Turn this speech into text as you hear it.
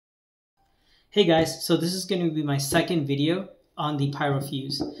Hey guys, so this is going to be my second video on the Pyro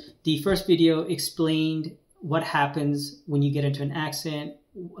fuse. The first video explained what happens when you get into an accident,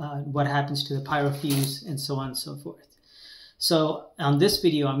 what happens to the Pyro fuse, and so on and so forth. So on this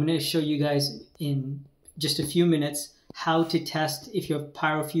video, I'm going to show you guys in just a few minutes how to test if your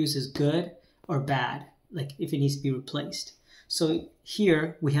Pyro fuse is good or bad, like if it needs to be replaced. So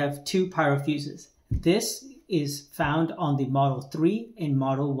here we have two Pyro fuses. This is found on the Model 3 and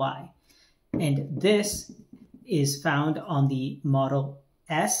Model Y. And this is found on the Model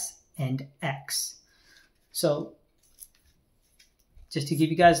S and X. So just to give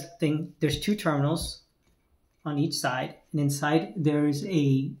you guys a thing, there's two terminals on each side. And inside there's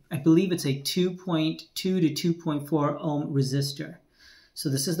I believe it's a 2.2 to 2.4 ohm resistor. So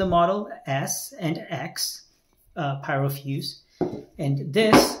this is the Model S and X Pyro fuse. And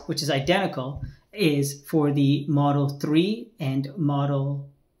this, which is identical, is for the Model 3 and Model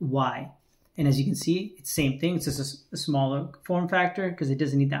Y. And as you can see, it's the same thing. It's just a smaller form factor because it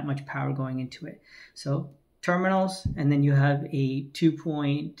doesn't need that much power going into it. So terminals, and then you have a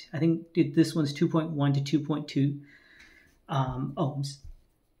I think this one's 2.1 to 2.2 ohms.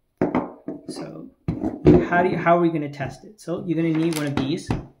 So how are we going to test it? So you're going to need one of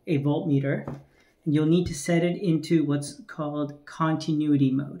these, a voltmeter, and you'll need to set it into what's called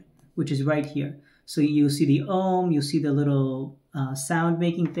continuity mode, which is right here. So you'll see the ohm, you'll see the little sound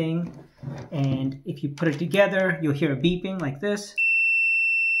making thing. And if you put it together, you'll hear a beeping like this,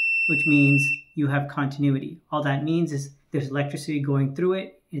 which means you have continuity. All that means is there's electricity going through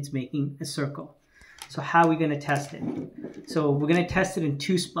it. It's making a circle. So how are we going to test it? So we're going to test it in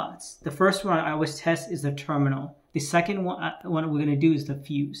two spots. The first one I always test is the terminal. The second one we're going to do is the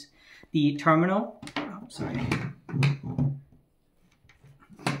fuse. The terminal,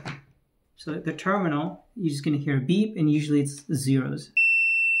 So the terminal, you're just going to hear a beep, and usually it's zeros.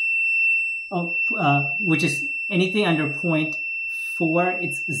 Which is anything under 0.4,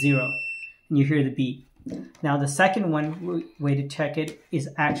 it's 0, and you hear the beep. Now the second way to check it is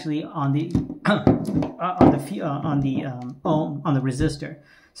actually on the on the resistor.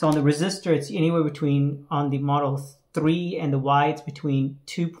 So on the resistor, it's anywhere between, on the Model 3 and the Y, it's between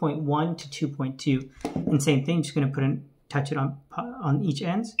 2.1 to 2.2, and same thing. Just going to touch it on each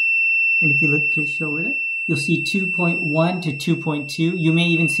ends. And if you look to show it, you'll see 2.1 to 2.2. You may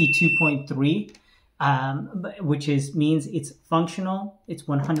even see 2.3, which means it's functional. It's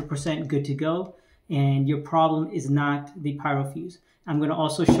 100% good to go. And your problem is not the Pyro fuse. I'm going to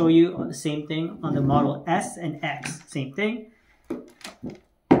also show you the same thing on the Model S and X. Same thing.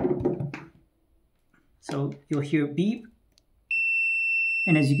 So you'll hear a beep.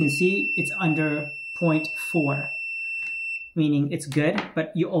 And as you can see, it's under 0.4. Meaning it's good,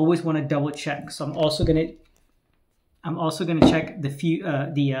 but you always want to double check. So I'm also going to check the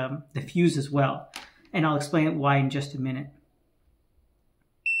fuse as well, and I'll explain why in just a minute.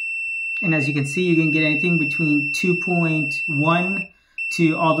 And as you can see, you can get anything between 2.1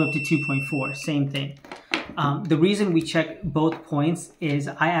 to all the way up to 2.4. Same thing. The reason we check both points is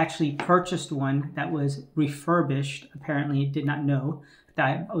I actually purchased one that was refurbished. Apparently, did not know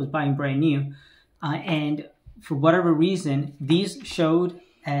that I was buying brand new, and for whatever reason, these showed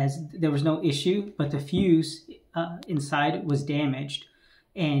as there was no issue, but the fuse inside was damaged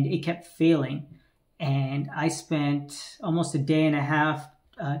and it kept failing. And I spent almost a day and a half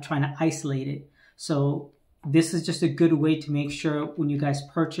trying to isolate it. So this is just a good way to make sure when you guys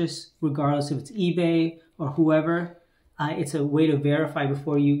purchase, regardless if it's eBay or whoever, it's a way to verify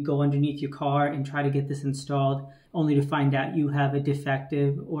before you go underneath your car and try to get this installed, only to find out you have a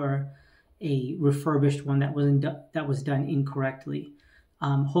defective or a refurbished one that was done incorrectly.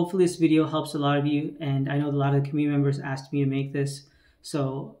 Hopefully this video helps a lot of you, and I know a lot of the community members asked me to make this,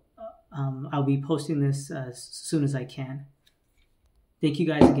 so I'll be posting this as soon as I can. Thank you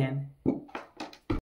guys again.